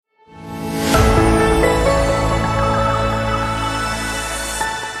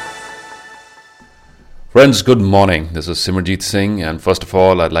Friends, good morning. This is Simarjeet Singh, and first of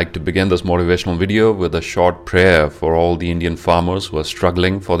all, I'd like to begin this motivational video with a short prayer for all the Indian farmers who are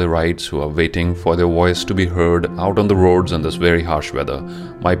struggling for their rights, who are waiting for their voice to be heard out on the roads in this very harsh weather.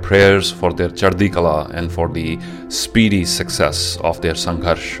 My prayers for their Chardi Kala and for the speedy success of their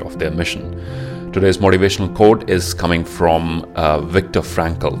Sangharsh, of their mission. Today's motivational quote is coming from Viktor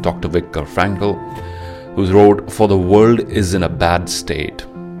Frankl, Dr. Viktor Frankl, who wrote, "For the world is in a bad state.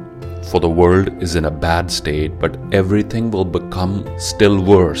 For the world is in a bad state, but everything will become still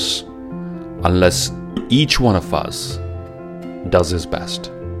worse unless each one of us does his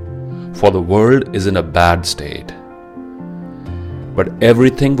best." For the world is in a bad state, but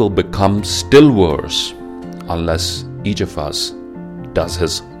everything will become still worse unless each of us does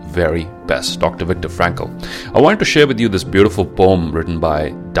his very best. Dr. Viktor Frankl. I wanted to share with you this beautiful poem written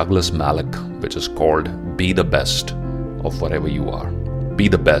by Douglas Malloch, which is called "Be the Best of Whatever You Are." Be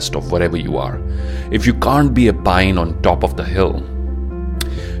the best of whatever you are. If you can't be a pine on top of the hill,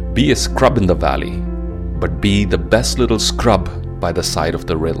 be a scrub in the valley, but be the best little scrub by the side of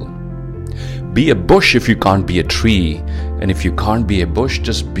the rill. Be a bush if you can't be a tree, and if you can't be a bush,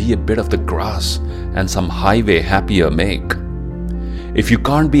 just be a bit of the grass and some highway happier make. If you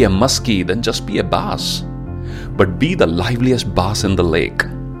can't be a muskie, then just be a bass, but be the liveliest bass in the lake.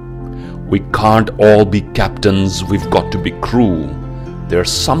 We can't all be captains, we've got to be crew. There's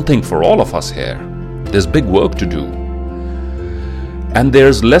something for all of us here. There's big work to do. And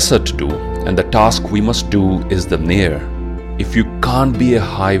there's lesser to do, and the task we must do is the near. If you can't be a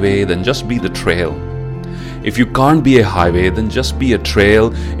highway, then just be the trail. If you can't be a highway, then just be a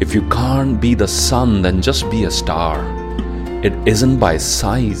trail. If you can't be the sun, then just be a star. It isn't by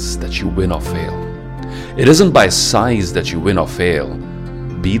size that you win or fail. It isn't by size that you win or fail.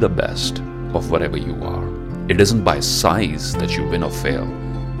 Be the best of whatever you are. It isn't by size that you win or fail.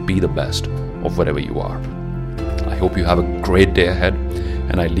 Be the best of whatever you are. I hope you have a great day ahead,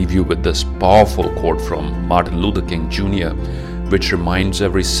 and I leave you with this powerful quote from Martin Luther King Jr., which reminds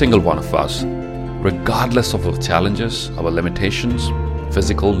every single one of us, regardless of our challenges, our limitations,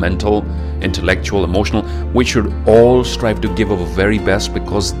 physical, mental, intellectual, emotional, we should all strive to give our very best,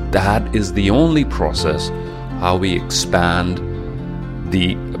 because that is the only process how we expand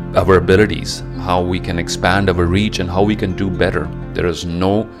our abilities, how we can expand our reach, and how we can do better. There is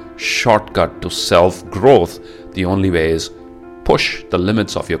no shortcut to self-growth. The only way is push the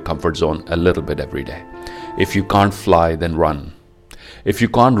limits of your comfort zone a little bit every day. If you can't fly, then run. If you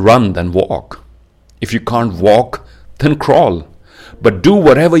can't run, then walk. If you can't walk, then crawl. But do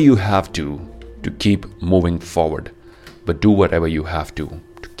whatever you have to keep moving forward. But do whatever you have to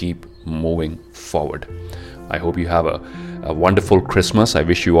keep moving forward. I hope you have a wonderful Christmas. I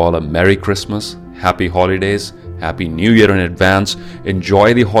wish you all a Merry Christmas, Happy Holidays, Happy New Year in advance.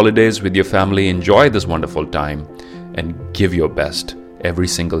 Enjoy the holidays with your family. Enjoy this wonderful time and give your best every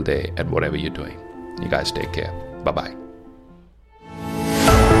single day at whatever you're doing. You guys take care. Bye-bye.